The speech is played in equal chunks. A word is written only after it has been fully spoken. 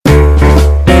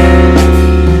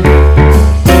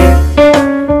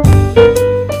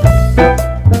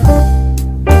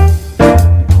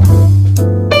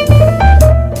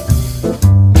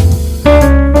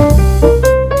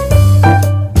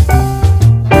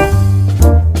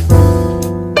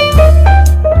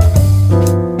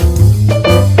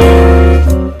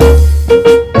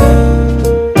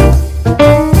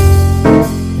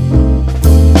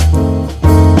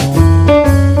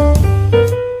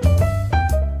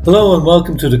Hello and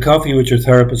welcome to the Coffee with Your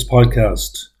Therapist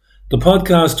podcast, the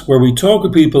podcast where we talk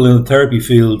with people in the therapy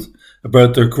field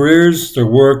about their careers, their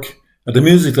work, and the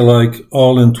music they like,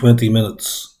 all in 20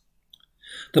 minutes.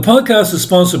 The podcast is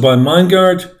sponsored by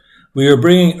MindGuard. We are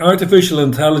bringing artificial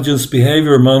intelligence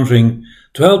behavior monitoring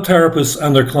to help therapists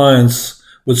and their clients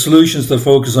with solutions that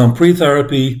focus on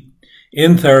pre-therapy,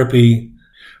 in therapy.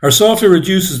 Our software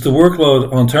reduces the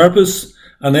workload on therapists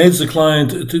and aids the client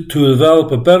to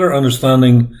develop a better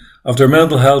understanding of their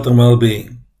mental health and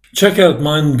well-being. Check out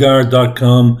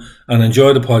mindguard.com and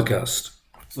enjoy the podcast.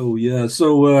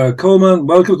 Colman,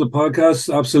 welcome to the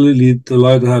podcast. Absolutely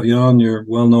delighted to have you on. You're a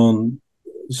well-known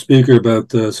speaker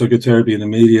about psychotherapy in the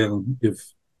media, and you've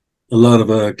a lot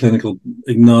of clinical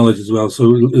knowledge as well. So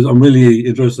I'm really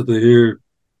interested to hear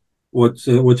what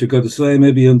you've got to say,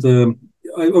 maybe. And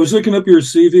I was looking up your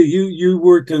CV. You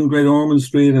worked in Great Ormond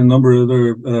Street and a number of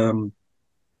other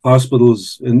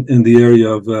hospitals in the area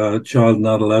of child and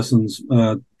adolescents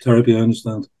therapy, I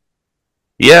understand.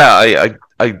 Yeah,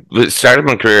 I started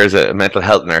my career as a mental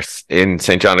health nurse in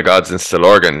St. John of God's in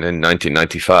Stillorgan in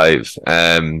 1995.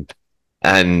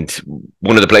 And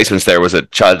one of the placements there was a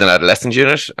child and adolescent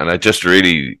unit, and I just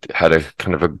really had a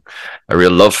kind of a real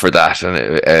love for that.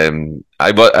 And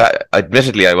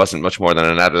admittedly, I wasn't much more than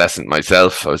an adolescent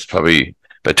myself. I was probably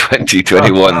about 20,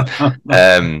 21.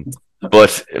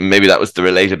 But maybe that was the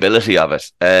relatability of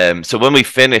it. So when we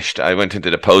finished, I went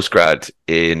into the postgrad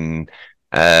in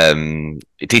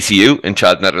TCU in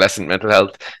child and adolescent mental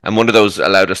health, and one of those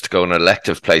allowed us to go on an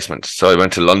elective placement. So I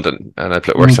went to London and I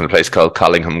worked in a place called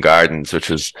Collingham Gardens, which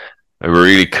was a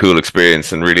really cool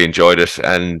experience and really enjoyed it.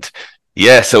 And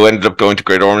yeah, so I ended up going to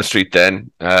Great Ormond Street then,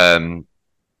 and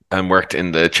worked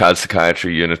in the child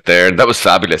psychiatry unit there, and that was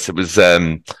fabulous. It was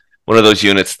one of those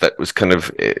units that was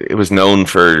it was known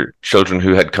for children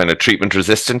who had kind of treatment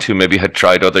resistant, who maybe had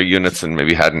tried other units and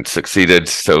maybe hadn't succeeded.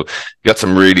 So you got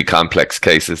some really complex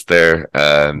cases there.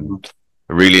 I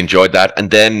really enjoyed that. And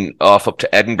then off up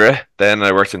to Edinburgh. Then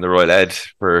I worked in the Royal Ed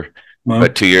for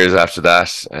about 2 years after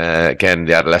that. Again,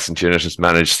 the adolescent unit has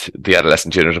managed the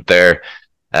adolescent unit up there.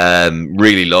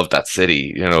 Really loved that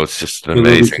city. You know, it's just an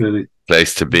amazing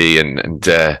place to be,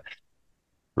 and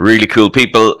really cool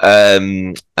people,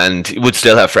 and would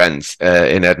still have friends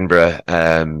in Edinburgh,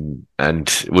 and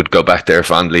would go back there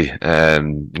fondly,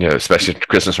 you know, especially at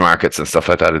Christmas markets and stuff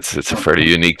like that. It's a fairly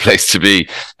unique place to be.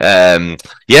 And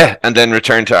then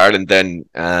returned to Ireland then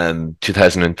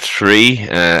 2003,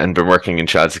 and been working in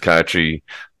child psychiatry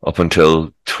up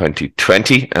until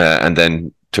 2020, and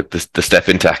then took the step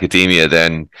into academia.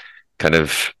 Then kind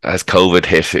of as COVID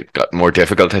hit, it got more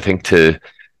difficult, I think, to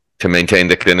maintain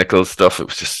the clinical stuff. It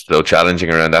was just so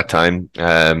challenging around that time.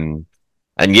 So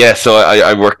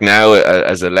I work now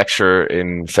as a lecturer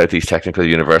in Southeast Technical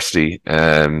University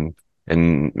in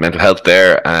mental health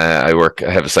there. I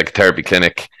have a psychotherapy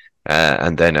clinic,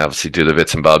 and then obviously do the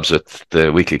bits and bobs with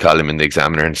the weekly column in the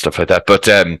Examiner and stuff like that. But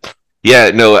I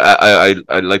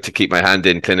like to keep my hand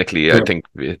in clinically. Yeah. I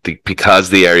think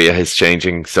because the area is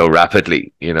changing so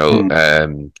rapidly, you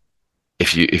know,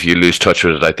 if you lose touch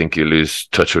with it, I think you lose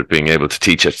touch with being able to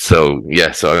teach it. So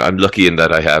I'm lucky in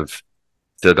that I have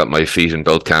still got my feet in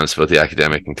both camps, both the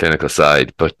academic and clinical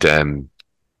side. But I'm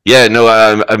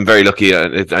very lucky.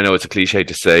 I know it's a cliche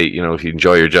to say, you know, if you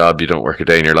enjoy your job, you don't work a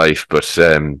day in your life. But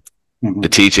the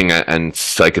teaching and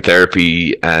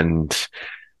psychotherapy, and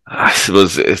I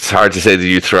suppose it's hard to say that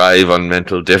you thrive on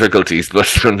mental difficulties, but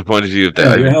from the point of view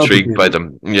that I'm intrigued by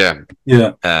them. That's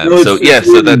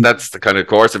the kind of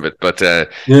course of it. But I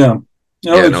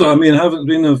mean, having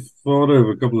been a father of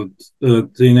a couple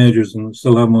of teenagers and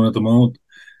still have one at the moment,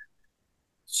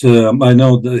 so I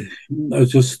know that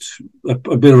it's just a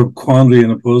bit of a quandary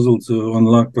and a puzzle to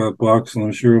unlock that box. And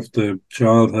I'm sure if the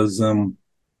child has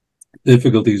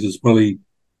difficulties, it's probably,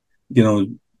 you know,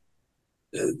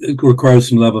 it requires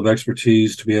some level of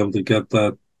expertise to be able to get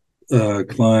that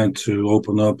client to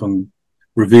open up and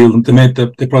reveal them.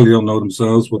 They probably don't know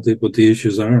themselves what the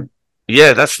issues are.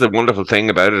 Yeah, that's the wonderful thing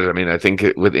about it. I mean, I think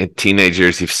with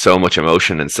teenagers, you've so much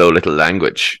emotion and so little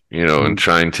language, you know, and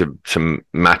trying to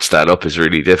match that up is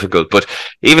really difficult. But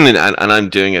even and I'm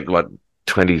doing it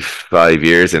 25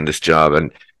 years in this job,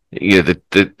 and you know,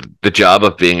 the job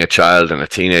of being a child and a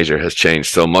teenager has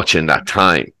changed so much in that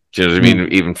time. Do you know what I mean?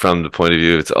 Even from the point of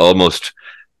view, it's almost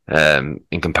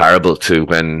incomparable to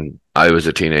when I was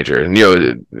a teenager. And, you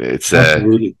know, it's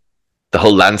the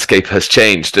whole landscape has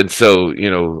changed. And so, you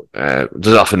know,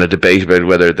 there's often a debate about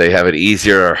whether they have it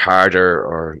easier or harder,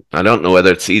 or I don't know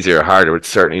whether it's easier or harder. It's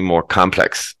certainly more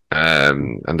complex.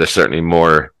 And there's certainly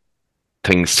more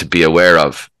things to be aware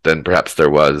of than perhaps there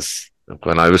was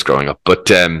when I was growing up. But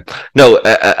no,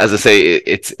 as I say,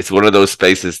 it's one of those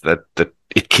spaces that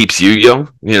it keeps you young,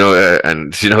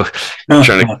 and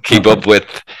trying to keep up with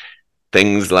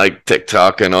things like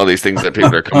TikTok and all these things that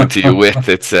people are coming to you with.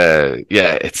 It's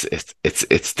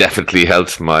it's definitely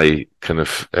helped my kind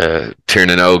of turn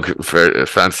and og for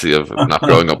fancy of not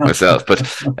growing up myself. But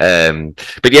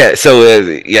yeah, so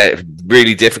yeah,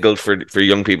 really difficult for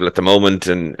young people at the moment,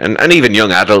 and even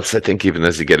young adults. I think even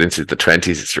as you get into the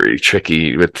 20s, it's really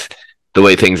tricky with the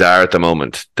way things are at the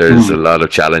moment. There's a lot of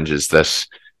challenges that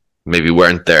maybe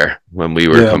weren't there when we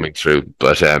were coming through,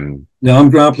 but yeah,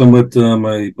 I'm grappling with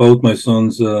both my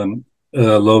sons'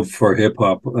 love for hip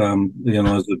hop.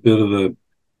 As a bit of a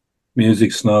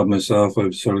music snob myself,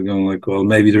 I'm sort of going like, well,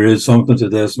 maybe there is something to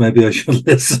this. Maybe I should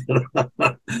listen.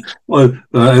 Well,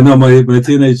 I know my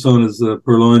teenage son has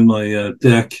purloined my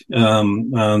deck,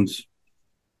 and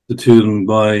the two of them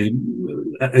buy.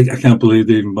 I can't believe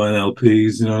they even buy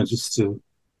LPs. Just to,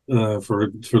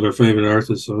 for their favorite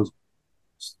artists. So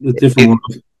it's a different one.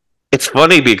 it's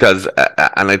funny because,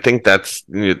 and I think that's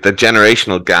the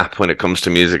generational gap when it comes to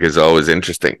music is always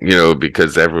interesting,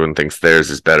 because everyone thinks theirs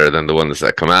is better than the ones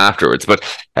that come afterwards. But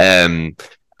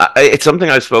it's something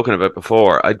I've spoken about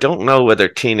before. I don't know whether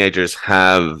teenagers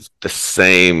have the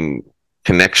same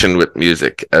connection with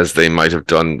music as they might have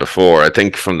done before. I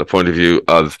think from the point of view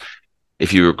of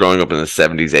if you were growing up in the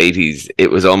 70s, 80s, it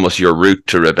was almost your route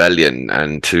to rebellion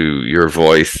and to your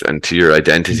voice and to your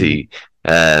identity.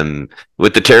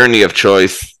 With the tyranny of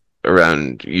choice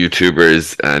around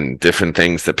YouTubers and different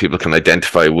things that people can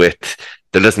identify with,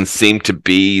 there doesn't seem to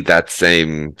be that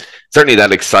same, certainly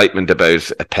that excitement about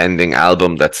a pending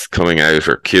album that's coming out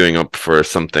or queuing up for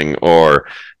something or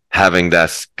having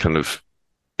that kind of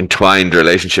entwined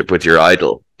relationship with your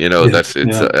idol. That's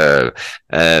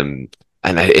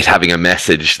and it having a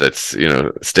message that's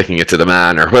sticking it to the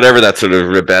man or whatever, that sort of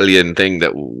rebellion thing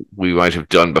that we might have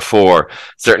done before.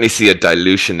 Certainly see a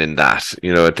dilution in that.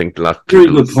 I think a lot of people.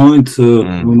 Very good point.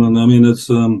 I mean, it's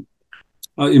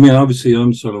obviously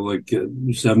I'm sort of like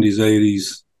 70s,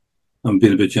 80s. I'm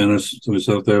being a bit generous to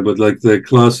myself there, but like the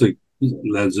classic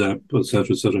Led Zepp,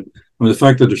 etc., etc. I mean, the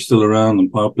fact that they're still around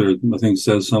and popular, I think,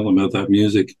 says something about that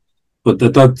music. But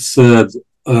that said,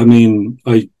 I mean,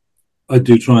 I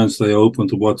do try and stay open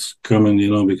to what's coming,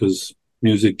 because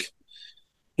music.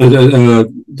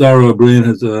 Dara O'Brien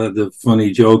has the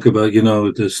funny joke about,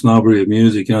 the snobbery of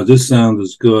music. This sound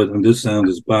is good and this sound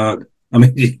is bad. I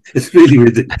mean, it's really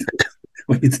ridiculous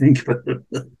when you think about it.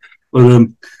 But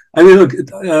I mean, look,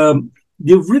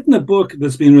 you've written a book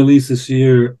that's been released this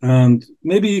year, and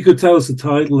maybe you could tell us the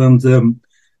title and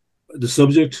the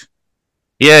subject.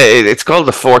 Yeah, it's called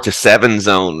the 4 to 7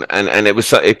 zone, and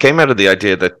it came out of the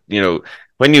idea that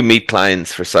when you meet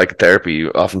clients for psychotherapy, you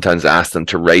oftentimes ask them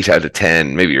to rate out of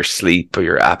 10, maybe your sleep or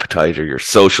your appetite or your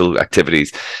social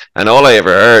activities, and all I ever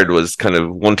heard was kind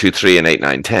of 1, 2, 3, and 8,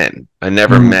 9, 10. I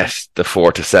never met the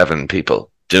 4 to 7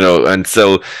 people, and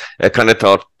so I kind of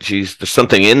thought, geez, there's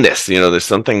something in this, there's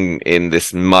something in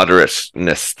this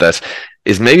moderateness that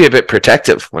is maybe a bit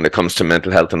protective when it comes to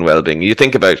mental health and well-being. You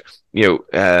think about,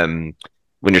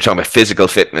 when you're talking about physical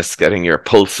fitness, getting your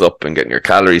pulse up and getting your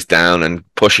calories down and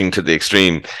pushing to the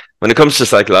extreme. When it comes to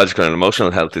psychological and emotional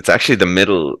health, it's actually the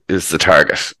middle is the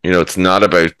target. It's not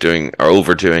about doing or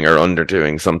overdoing or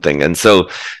underdoing something. And so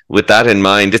with that in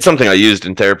mind, it's something I used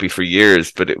in therapy for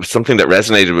years, but it was something that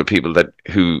resonated with people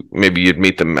who maybe you'd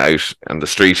meet them out on the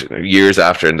street years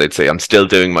after and they'd say, I'm still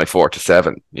doing my 4 to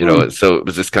 7, So it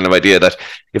was this kind of idea that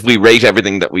if we rate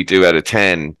everything that we do out of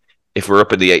 10, if we're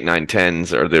up in the 8, 9,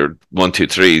 10s or the 1, 2,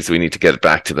 3s, we need to get it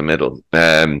back to the middle.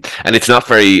 And it's not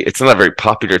very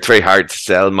popular. It's very hard to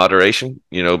sell moderation,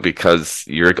 because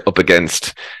you're up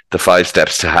against the 5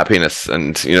 steps to happiness.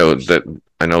 And, that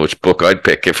I know which book I'd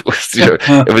pick if it was,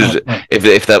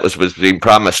 if that was being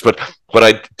promised. But what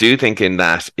I do think in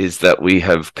that is that we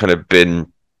have kind of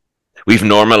we've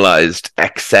normalized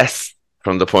excess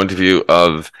from the point of view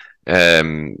of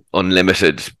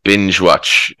unlimited binge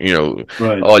watch,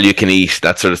 right. All you can eat,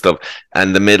 that sort of stuff,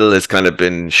 and the middle has kind of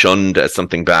been shunned as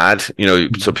something bad,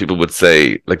 so people would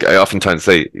say, like I oftentimes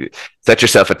say, set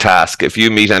yourself a task. If you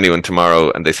meet anyone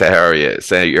tomorrow and they say, how are you,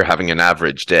 say you're having an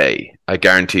average day, I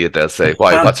guarantee you they'll say,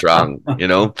 why, what's wrong?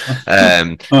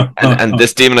 And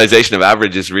this demonization of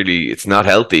average is really, it's not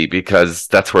healthy, because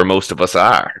that's where most of us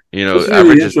are. It's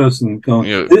really interesting.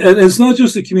 It's not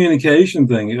just a communication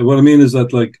thing. What I mean is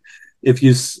that, like, if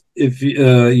you say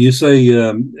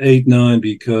 8, 9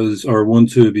 because, or 1,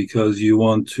 2 because you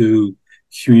want to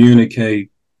communicate,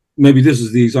 maybe this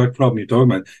is the exact problem you're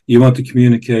talking about. You want to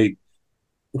communicate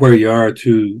where you are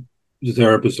to the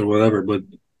therapist or whatever, but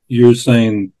you're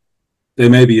saying they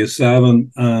may be a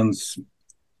 7, and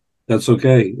that's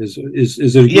okay. Is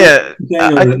it a good Yeah,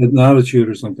 thing or an attitude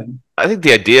or something? I think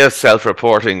the idea of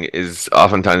self-reporting is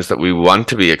oftentimes that we want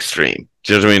to be extreme.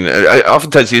 Do you know what I mean? I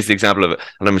oftentimes use the example of,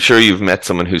 and I'm sure you've met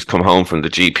someone who's come home from the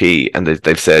GP and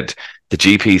they've said, the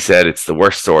GP said it's the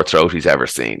worst sore throat he's ever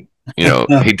seen. You know,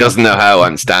 he doesn't know how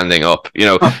I'm standing up, you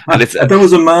know, and it's, That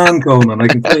was a man, Coleman. I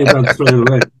can tell you that straight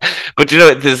away. but you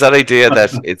know, there's that idea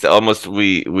that it's almost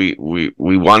we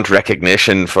want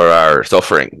recognition for our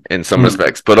suffering in some Mm,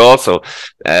 respects, but also,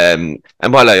 and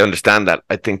while I understand that,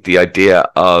 I think the idea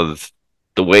of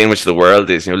the way in which the world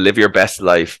is, you know, live your best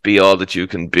life, be all that you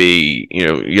can be, you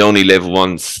know, you only live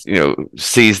once, you know,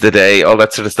 seize the day, all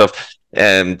that sort of stuff.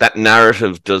 That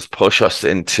narrative does push us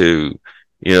into,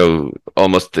 you know,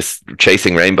 almost this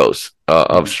chasing rainbows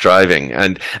of mm, striving,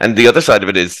 and the other side of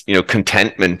it is, you know,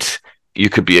 contentment. You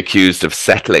could be accused of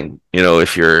settling, you know,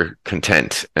 if you're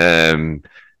content.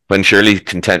 When surely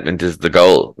contentment is the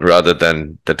goal rather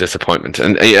than the disappointment.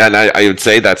 And I would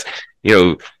say that, you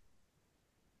know,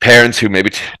 parents who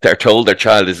maybe they're told their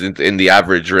child is in the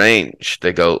average range,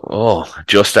 they go, oh,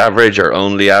 just average or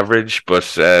only average. But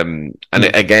and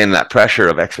mm. again, that pressure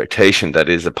of expectation that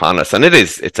is upon us, and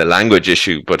it's a language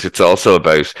issue, but it's also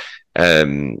about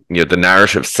you know, the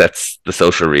narrative sets the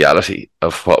social reality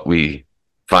of what we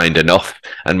find enough.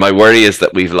 And my worry is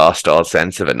that we've lost all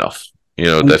sense of enough. You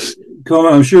know And, that.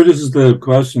 Coleman, I'm sure this is the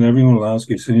question everyone will ask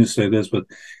you as soon as you say this, but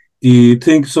do you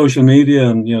think social media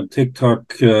and TikTok,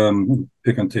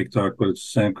 pick on TikTok, but it's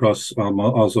the same across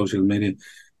all social media? Do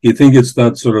you think it's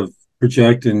that sort of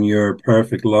projecting your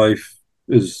perfect life?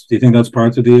 Do you think that's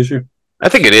part of the issue? I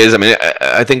think it is. I mean,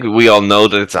 I think we all know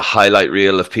that it's a highlight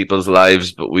reel of people's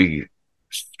lives, but we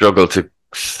struggle to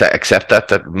accept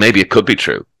that maybe it could be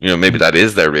true. You know, maybe that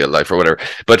is their real life or whatever.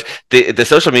 But the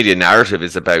social media narrative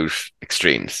is about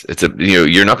extremes. It's a, you know,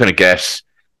 you're not going to get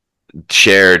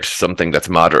shared something that's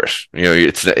moderate.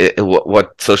 You know,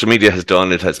 what social media has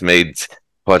done. It has made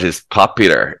what is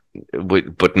popular,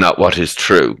 but not what is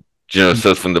true. You know,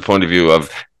 so from the point of view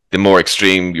of the more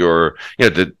extreme, you know,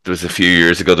 there was a few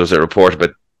years ago there was a report about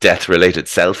death-related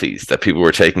selfies that people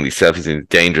were taking these selfies in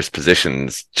dangerous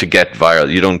positions to get viral.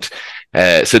 You don't.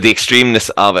 So the extremeness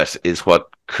of it is what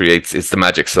creates it's the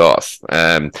magic sauce.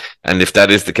 And if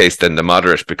that is the case, then the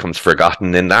moderate becomes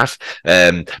forgotten in that.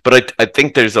 But I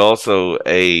think there's also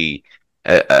a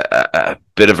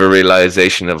bit of a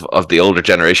realization of the older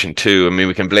generation too. I mean,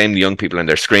 we can blame the young people and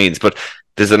their screens, but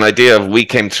there's an idea of we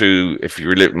came through, if you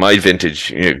were my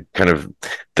vintage, you know, kind of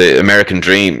the American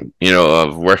dream, you know,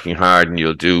 of working hard and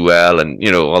you'll do well and,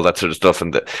 you know, all that sort of stuff.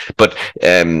 But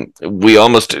we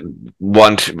almost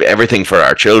want everything for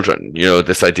our children, you know,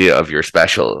 this idea of you're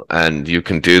special and you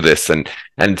can do this. And,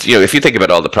 you know, if you think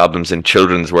about all the problems in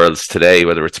children's worlds today,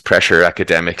 whether it's pressure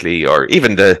academically or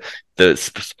even the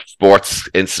sports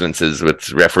incidences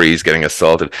with referees getting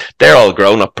assaulted, they're all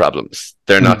grown-up problems.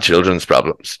 They're not children's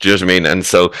problems. Do you know what I mean? And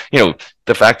so, you know,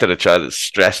 the fact that a child is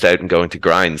stressed out and going to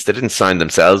grinds, they didn't sign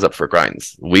themselves up for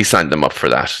grinds. We signed them up for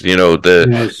that. You know, the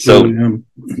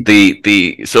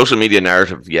social media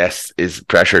narrative, yes, is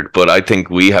pressured, but I think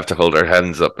we have to hold our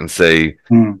hands up and say,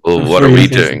 well, That's what are very we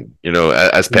interesting. doing? You know,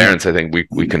 as Yeah. parents, I think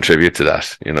we contribute to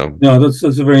that, you know. No, that's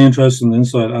a very interesting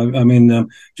insight. I mean,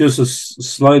 just a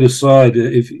slight aside,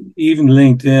 if even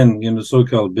LinkedIn, the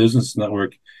so-called business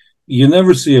network, you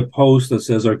never see a post that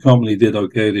says our company did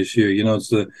okay this year.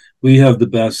 It's we have the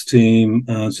best team,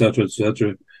 et cetera, et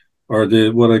cetera. Or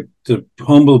the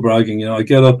humble bragging. I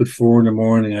get up at 4 a.m.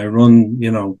 I run,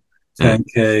 Mm.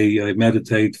 10K. I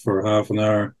meditate for half an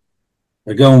hour.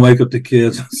 I go and wake up the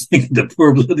kids. I was thinking the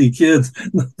poor bloody kids.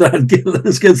 Dad,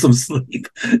 let's get some sleep.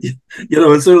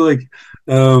 It's sort of like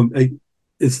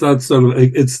it's that sort of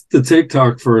it's the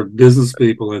TikTok for business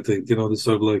people. I think the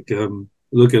sort of like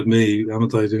look at me, I'm not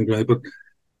doing great, but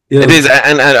It yeah, is,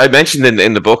 and I mentioned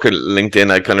in the book on LinkedIn,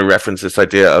 I kind of reference this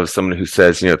idea of someone who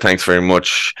says, you know, thanks very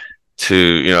much to,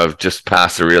 you know, I've just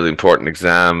passed a really important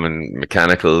exam and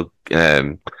mechanical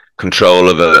control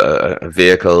of a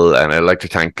vehicle, and I'd like to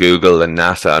thank Google and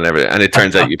NASA and everything. And it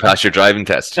turns out you passed your driving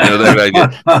test. You know that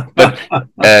idea, but.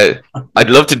 Uh, I'd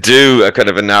love to do a kind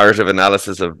of a narrative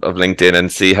analysis of LinkedIn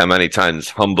and see how many times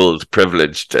humbled,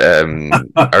 privileged are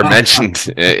mentioned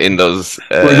in those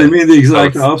well, you mean the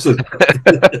exact posts. opposite.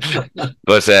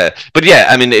 But yeah,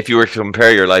 I mean, if you were to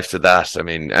compare your life to that, I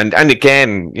mean, and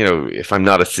again, you know, if I'm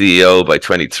not a CEO by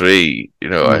 23, you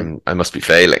know, I must be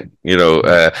failing. You know,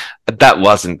 that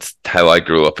wasn't how I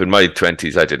grew up. In my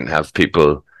 20s, I didn't have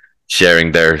people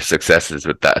sharing their successes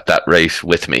with that rate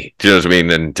with me. Do you know what I mean?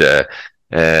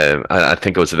 And I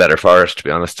think it was better for us, to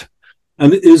be honest.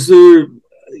 And is there?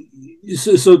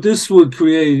 So this would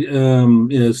create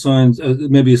signs,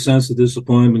 maybe a sense of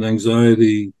disappointment,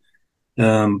 anxiety,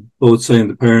 both saying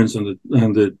the parents and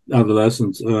the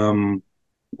adolescents,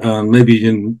 and maybe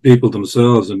in people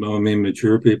themselves, and I mean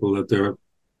mature people, that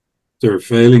they're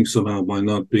failing somehow by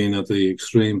not being at the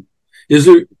extreme. Is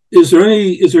there is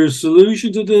there a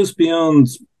solution to this beyond,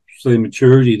 say,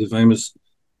 maturity, the famous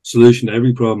solution to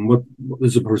every problem? What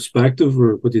is a perspective,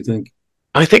 or what do you think?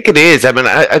 I think it is. I mean,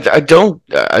 I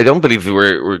don't believe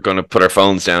we're going to put our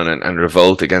phones down and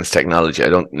revolt against technology. I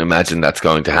don't imagine that's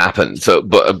going to happen. So,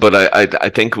 but I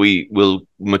think we will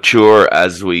mature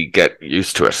as we get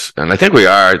used to it, and I think we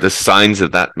are. The signs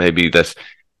of that maybe that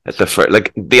at the first,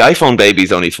 like the iPhone baby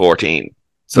is only 14.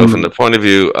 So from the Mm, point of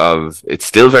view of it's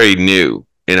still very new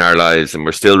in our lives, and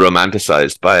we're still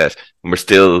romanticized by it, and we're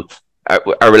still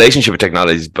our relationship with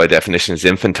technology by definition is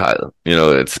infantile. You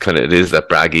know, it's kind of, it is that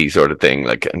braggy sort of thing.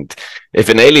 Like, and if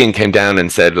an alien came down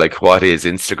and said, like, what is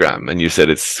Instagram? And you said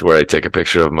it's where I take a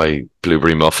picture of my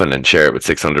blueberry muffin and share it with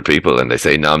 600 people, and they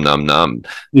say nom nom nom,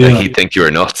 like, yeah. he'd think you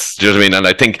were nuts. Do you know what I mean? And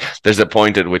I think there's a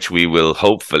point at which we will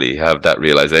hopefully have that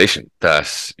realization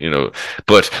that, you know,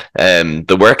 but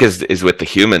the work is with the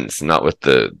humans, not with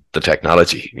the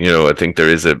technology. You know, I think there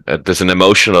is there's an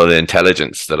emotional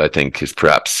intelligence that I think is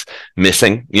perhaps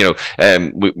missing. You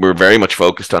know, we're very much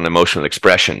focused on emotional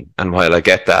expression, and while I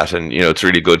get that, and you know, it's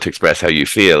really good to express how you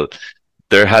feel,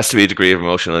 there has to be a degree of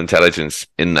emotional intelligence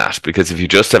in that, because if you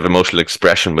just have emotional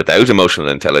expression without emotional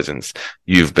intelligence,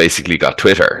 you've basically got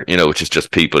Twitter, you know, which is just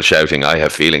people shouting, I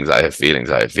have feelings, I have feelings,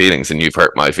 I have feelings, and you've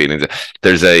hurt my feelings.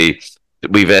 There's a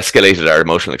We've escalated our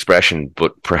emotional expression,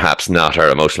 but perhaps not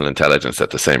our emotional intelligence at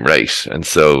the same rate. And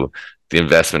so the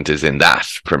investment is in that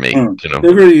for me, Hmm. you know.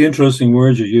 They're very interesting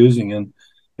words you're using, and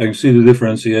I can see the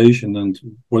differentiation and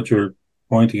what you're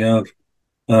pointing out.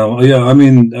 Yeah, I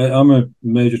mean, I'm a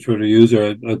major Twitter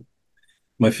user.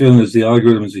 My feeling is the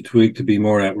algorithm is tweaked to be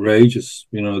more outrageous.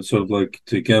 You know, it's sort of like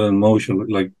to get emotional,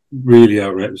 like really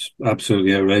outrageous,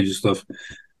 absolutely outrageous stuff.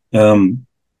 Um,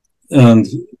 and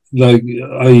like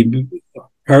I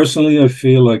personally, I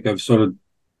feel like I've sort of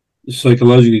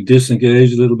psychologically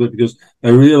disengaged a little bit because I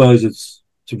realize it's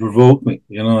to provoke me.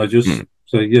 You know, I Mm. just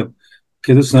say, yeah,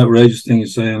 okay, that's an outrageous thing you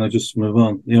say, and I just move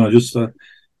on. You know, just.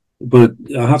 But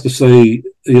I have to say,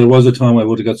 there was a time I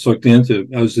would have got sucked into,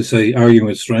 as they say, arguing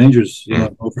with strangers. You Mm.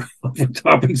 know, over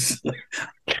topics.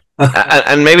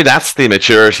 And maybe that's the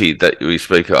maturity that we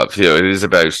speak of. You know, it is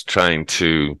about trying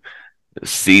to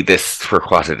see this for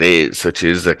what it is, which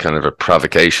is a kind of a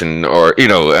provocation, or you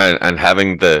know, and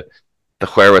having the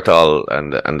wherewithal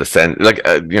and the sense, like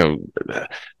you know,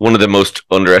 one of the most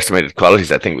underestimated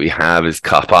qualities I think we have is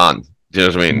cop on. Do you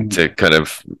know what I mean? Mm, To kind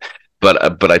of,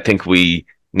 but I think we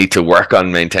need to work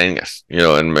on maintaining it, you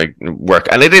know, and make work.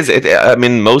 And it is, I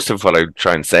mean, most of what I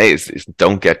try and say is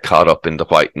don't get caught up in the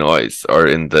white noise or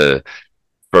in the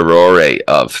furore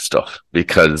of stuff,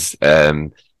 because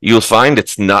you'll find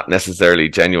it's not necessarily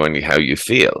genuinely how you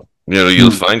feel. You know,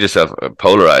 you'll mm, find yourself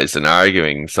polarized and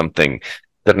arguing something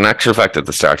that in actual fact at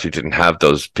the start you didn't have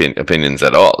those opinions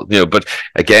at all. You know, but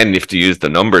again, you have to use the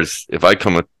numbers. If I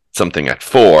come at something at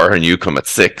 4 and you come at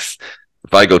 6,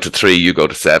 if I go to 3, you go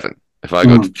to 7. If I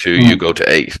go to mm, 2, you mm. go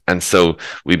to 8. And so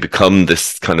we become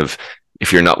this kind of,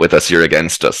 if you're not with us, you're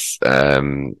against us.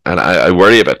 And I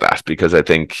worry about that, because I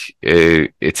think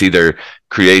it's either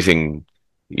creating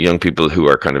young people who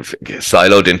are kind of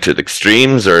siloed into the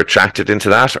extremes or attracted into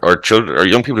that, or children or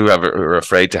young people who are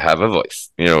afraid to have a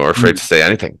voice, you know, or afraid Mm. to say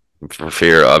anything for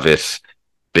fear of it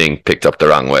being picked up the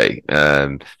wrong way.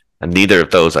 And neither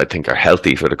of those, I think, are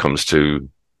healthy when it comes to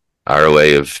our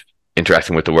way of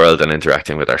interacting with the world and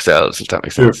interacting with ourselves, if that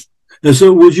makes Sure. sense. And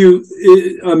so, would you?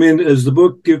 I mean, does the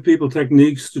book give people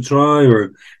techniques to try,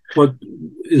 or what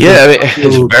is Yeah, there I mean, it's a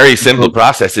practical? very simple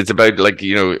process. It's about, like,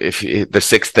 you know, if the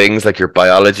 6 things, like your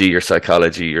biology, your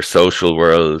psychology, your social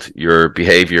world, your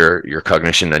behavior, your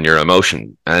cognition, and your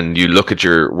emotion, and you look at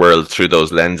your world through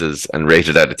those lenses and rate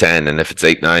it out of 10. And if it's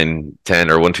 8, 9, 10,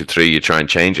 or 1, 2, 3, you try and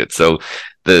change it. So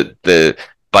the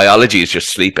biology is just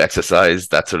sleep, exercise,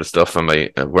 that sort of stuff. Am I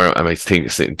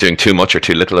doing too much or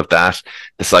too little of that?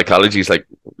 The psychology is like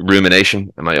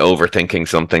rumination. Am I overthinking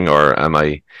something, or am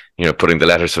I, you know, putting the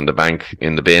letters from the bank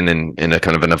in the bin in a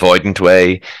kind of an avoidant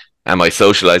way? Am I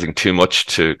socializing too much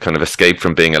to kind of escape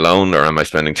from being alone, or am I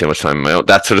spending too much time on my own?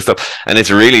 That sort of stuff. And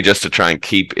it's really just to try and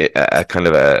keep it a kind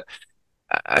of a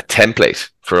template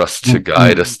for us to Mm,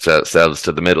 guide mm, us ourselves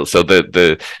to the middle. So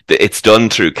the it's done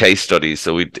through case studies.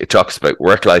 So it talks about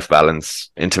work life balance,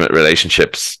 intimate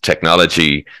relationships,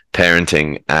 technology,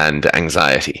 parenting, and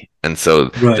anxiety. And so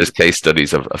right. there's case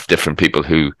studies of different people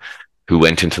who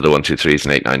went into the 1, 2, 3s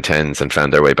and 8, 9, 10s and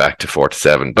found their way back to 4 to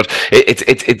 7. But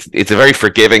it's a very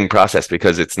forgiving process,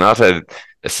 because it's not a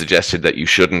suggestion that you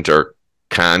shouldn't or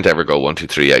can't ever go 1, 2,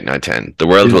 3, 8, 9, 10. The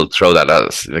world will throw that at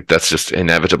us. Like, that's just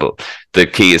inevitable. The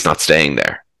key is not staying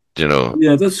there. You know.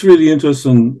 Yeah, that's really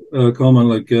interesting, Colman.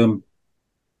 Like,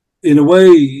 in a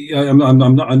way, I'm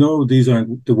not. I know these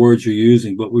aren't the words you're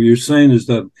using, but what you're saying is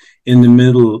that in the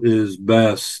middle is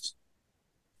best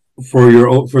for your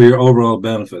overall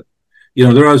benefit. You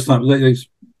know, there are times like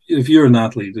if you're an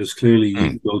athlete, there's clearly you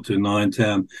can go to 9,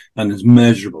 10, and it's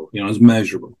measurable. You know, it's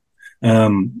measurable.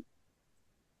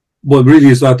 But really,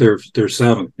 it's that they're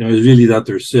 7. You know, it's really that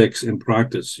they're 6 in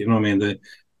practice. You know what I mean?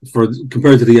 For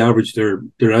compared to the average, they're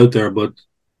out there, but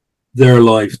their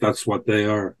life, that's what they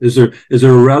are. Is there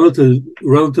a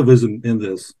relativism in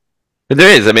this?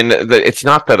 There is. I mean, it's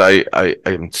not that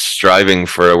I'm striving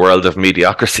for a world of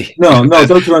mediocrity. No, that's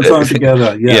what I'm trying to get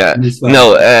at. Yeah.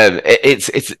 No,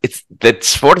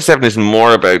 it's 4 to 7 is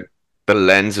more about the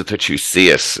lens with which you see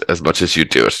it as much as you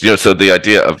do it. You know, so the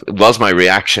idea of, was my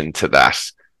reaction to that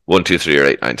 1, 2, 3, or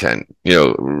 8, 9, 10? You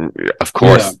know, of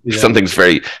course, something's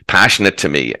very passionate to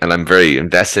me and I'm very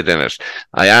invested in it.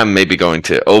 I am maybe going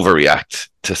to overreact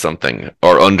to something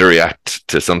or underreact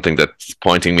to something that's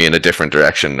pointing me in a different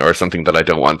direction, or something that I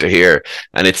don't want to hear.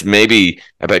 And it's maybe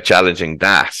about challenging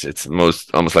that. It's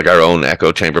almost like our own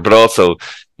echo chamber. But also,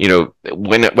 you know,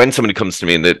 when somebody comes to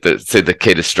me and say the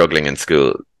kid is struggling in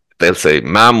school, they'll say,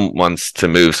 Mom wants to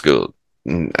move school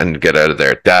and get out of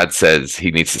there. Dad says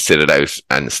he needs to sit it out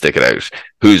and stick it out.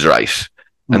 Who's right?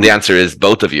 And the answer is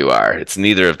both of you are. It's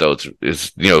neither of those.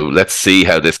 Is, you know, let's see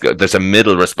how this goes. There's a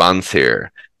middle response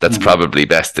here that's probably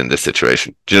best in this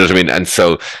situation. Do you know what I mean? And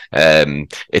so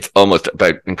it's almost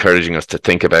about encouraging us to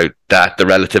think about that, the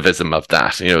relativism of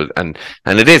that, you know, and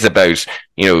it is about,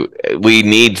 you know, we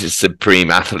need supreme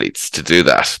athletes to do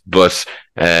that. But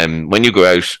when you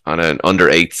go out on an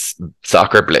under-8s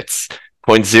soccer blitz,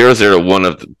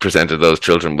 0.001% of those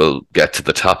children will get to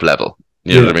the top level.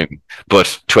 You know what I mean?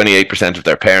 But 28% of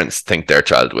their parents think their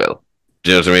child will. Do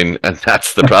you know what I mean? And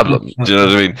that's the problem. Do you know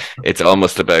what I mean? It's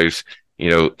almost about, you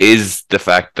know, is the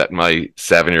fact that my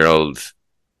 7-year-old,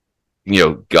 you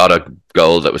know, got a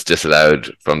goal that was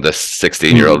disallowed from this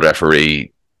 16-year-old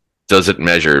referee, does it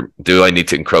measure, do I need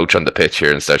to encroach on the pitch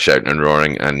here and start shouting and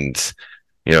roaring and,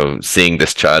 you know, seeing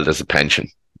this child as a pension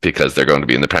because they're going to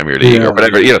be in the Premier League or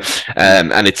whatever, you know,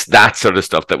 and it's that sort of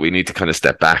stuff that we need to kind of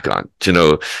step back on, you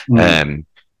know.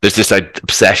 There's this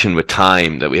obsession with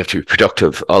time, that we have to be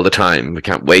productive all the time. We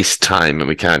can't waste time, and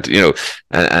we can't, you know,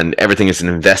 and everything is an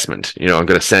investment. You know, I'm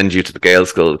going to send you to the Gael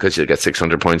school because you'll get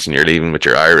 600 points and you're leaving with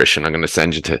your Irish, and I'm going to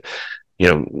send you to, you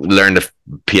know, learn the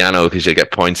piano because you'll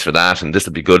get points for that, and this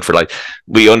will be good for life.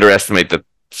 We underestimate that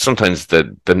sometimes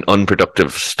the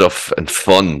unproductive stuff and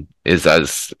fun is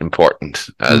as important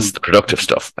as the productive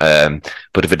stuff.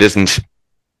 But if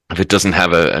it doesn't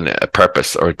have a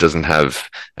purpose, or it doesn't have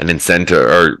an incentive,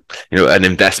 or, you know, an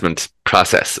investment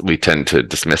process, we tend to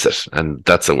dismiss it, and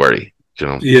that's a worry. You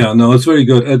know. Yeah, no, it's very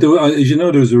good. As you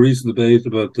know, there was a recent debate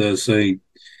about say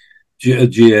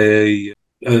GAA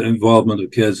involvement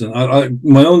of kids, and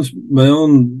my own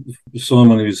son,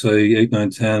 when he was say 8, 9,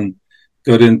 10,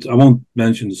 got into. I won't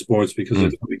mention the sports because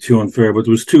it would be too unfair, but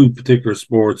there was 2 particular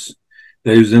sports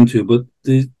that he was into, but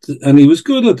and he was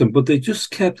good at them, but they just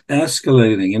kept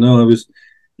escalating. You know,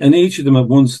 and each of them at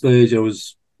one stage, we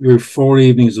were 4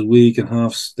 evenings a week and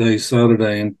half day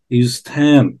Saturday, and he was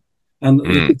 10, and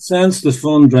you could sense the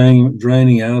fun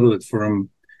draining out of it for him.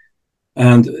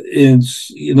 And it's,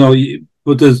 you know,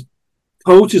 but the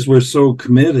coaches were so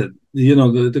committed. You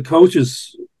know, the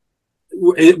coaches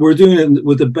were doing it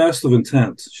with the best of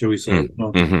intent, shall we say, you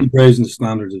know, raising the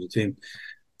standards of the team.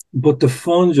 But the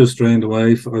fun just drained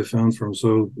away, I found, from.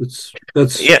 So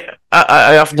that's. Yeah,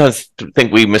 I oftentimes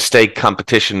think we mistake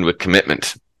competition with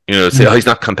commitment. You know, say, oh, he's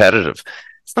not competitive.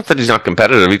 It's not that he's not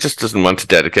competitive. He just doesn't want to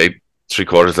dedicate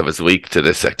 3/4 of his week to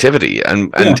this activity.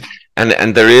 And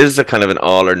there is a kind of an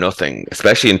all or nothing,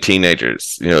 especially in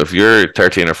teenagers. You know, if you're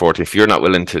 13 or 14, if you're not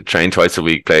willing to train twice a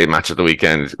week, play a match at the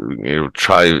weekend, you know,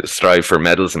 strive for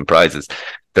medals and prizes,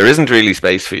 there isn't really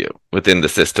space for you within the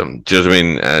system. Do you know what I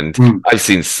mean? And I've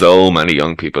seen so many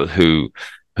young people who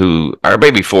are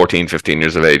maybe 14, 15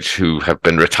 years of age who have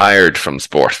been retired from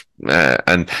sport.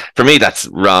 And for me, that's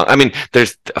wrong. I mean,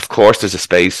 there's a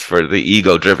space for the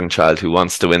ego-driven child who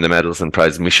wants to win the medals and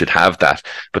prizes, and we should have that.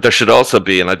 But there should also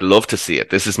be, and I'd love to see it,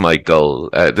 this is my goal,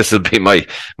 this will be my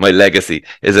legacy,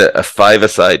 is a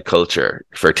 5-a-side culture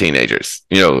for teenagers.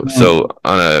 You know, so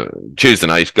on a Tuesday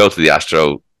night, go to the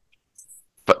Astro,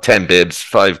 10 bibs,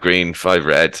 5 green, 5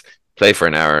 red, play for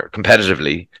an hour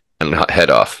competitively, and head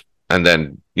off. and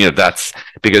then that's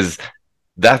because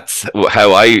that's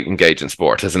how I engage in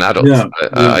sport as an adult. Yeah,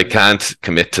 yeah. I can't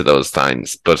commit to those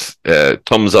times, but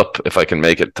thumbs up if I can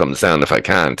make it, thumbs down if I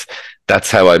can't. That's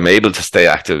how I'm able to stay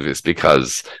active, is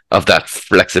because of that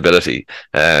flexibility.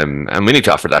 And we need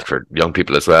to offer that for young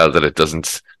people as well, that it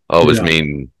doesn't always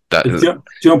mean that.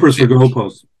 Jumpers for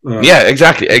goalposts. Yeah,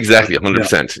 exactly,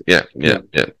 100%. Yeah.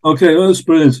 Okay, well, that's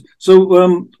brilliant.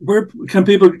 So, where can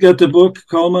people get the book,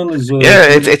 Colman?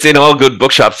 It's in all good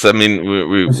bookshops. I mean,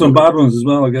 we some bad ones as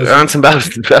well, I guess. And some bad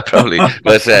ones as well, probably.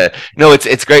 But no,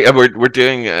 it's great.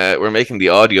 We're making the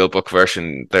audio book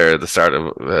version there at the start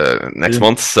of next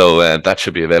month, so that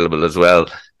should be available as well.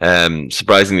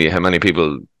 Surprisingly, how many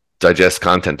people digest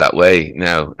content that way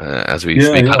now as we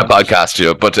speak on a podcast,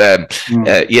 but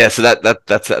so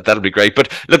that'll be great.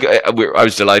 But look, I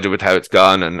was delighted with how it's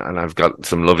gone, and I've got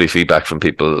some lovely feedback from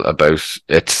people about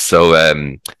it. So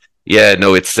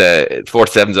it's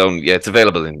 47 Zone. Yeah, it's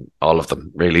available in all of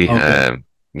them, really. Okay.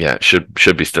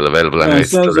 Should be still available anyway. It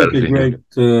sounds like a great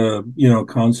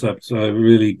concept.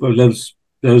 Really, but let's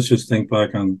just think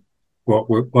back on why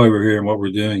we're here and what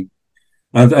we're doing.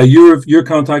 And you're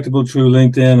contactable through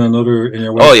LinkedIn and other in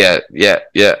your website. Oh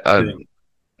yeah. I'm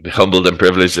humbled and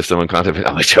privileged if someone contacted me.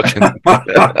 I'm joking.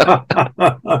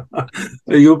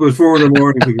 You up at 4 in the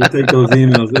morning to take those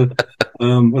emails.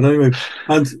 But anyway,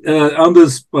 and on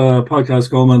this podcast,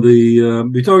 Colman, we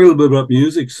talk a little bit about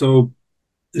music. So,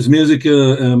 is music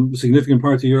a significant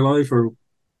part of your life, or?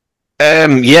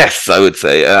 Yes, I would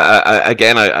say.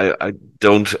 Again, I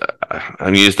don't.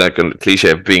 I'm used that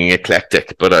cliche of being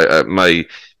eclectic, but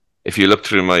if you look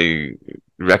through my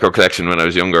record collection when I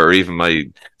was younger, or even my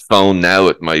phone now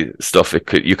with my stuff,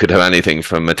 you could have anything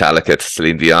from Metallica to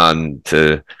Celine Dion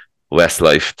to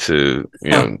Westlife to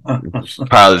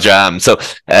Pearl Jam. So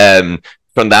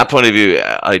from that point of view,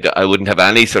 I wouldn't have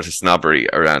any sort of snobbery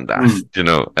around that.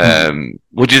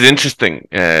 Which is interesting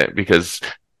because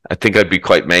I think I'd be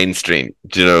quite mainstream,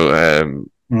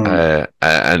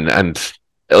 and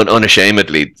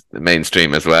unashamedly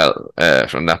mainstream as well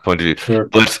from that point of view. Sure.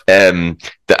 But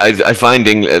I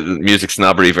finding music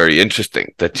snobbery very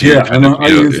interesting. That I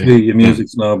used to be a music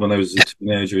snob when I was a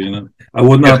teenager. I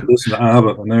would not listen to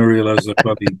ABBA, and I realized they're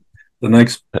probably the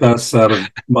next best set of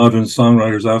modern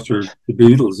songwriters after the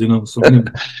Beatles. So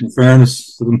in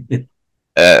fairness to them.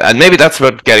 And maybe that's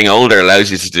what getting older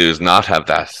allows you to do, is not have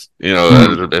that, a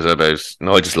little bit about,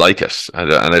 no, I just like it.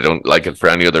 And I don't like it for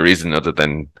any other reason other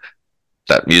than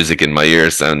that music in my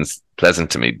ears sounds pleasant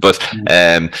to me. But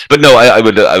no, I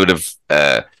would have,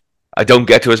 I don't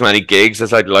get to as many gigs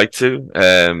as I'd like to.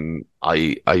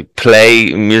 I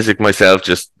play music myself,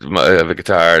 I have a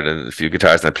guitar and a few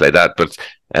guitars and I play that, but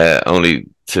only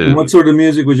to... And what sort of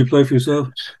music would you play for yourself?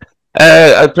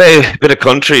 I play a bit of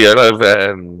country. I love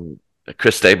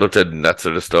Chris Stapleton, that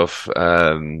sort of stuff,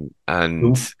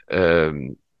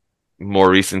 more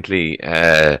recently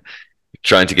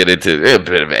trying to get into a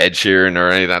bit of Ed Sheeran or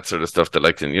any of that sort of stuff that,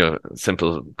 like,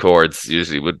 simple chords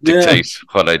usually would dictate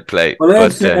what I'd play. Well,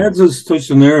 Ed's has touched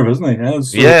the nerve, hasn't he?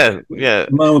 Ed's yeah. The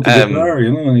man with the guitar,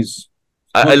 and he's...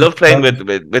 I love playing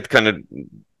with kind of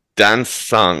dance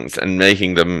songs and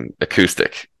making them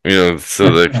acoustic, so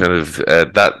the kind of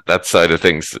that side of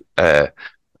things.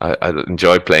 I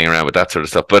enjoy playing around with that sort of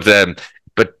stuff. But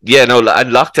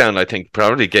lockdown, I think,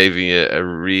 probably gave me a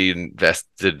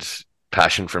reinvested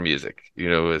passion for music.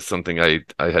 It's something I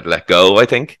had let go, I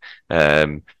think.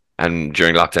 And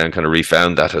during lockdown, kind of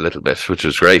refound that a little bit, which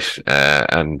was great.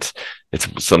 And it's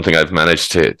something I've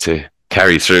managed to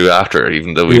carry through after,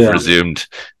 even though we've resumed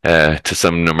to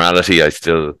some normality. I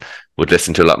still would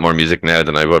listen to a lot more music now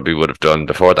than I probably would have done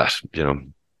before that,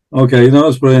 Okay,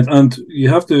 that's brilliant. And you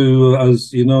have to,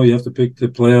 as you know, you have to pick the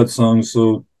play-out songs.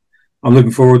 So I'm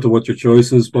looking forward to what your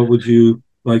choice is. What would you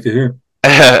like to hear?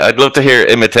 I'd love to hear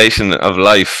Imitation of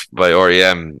Life by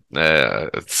R.E.M.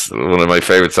 It's one of my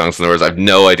favorite songs in the world. I have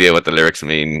no idea what the lyrics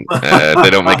mean. They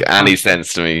don't make any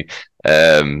sense to me.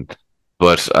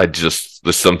 But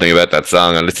there's something about that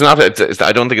song, and it's not.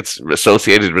 I don't think it's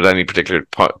associated with any particular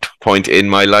point in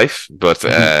my life, but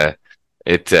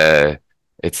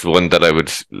it's one that I would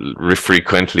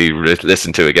frequently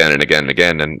listen to again and again and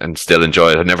again, and still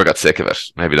enjoy it. I never got sick of it.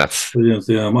 Maybe that's brilliant.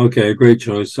 Yeah, okay, great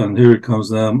choice. And here it comes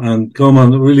now. And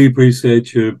Colman, I really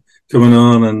appreciate you coming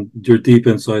on, and your deep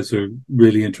insights are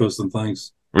really interesting.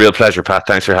 Thanks. Real pleasure, Pat.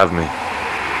 Thanks for having me.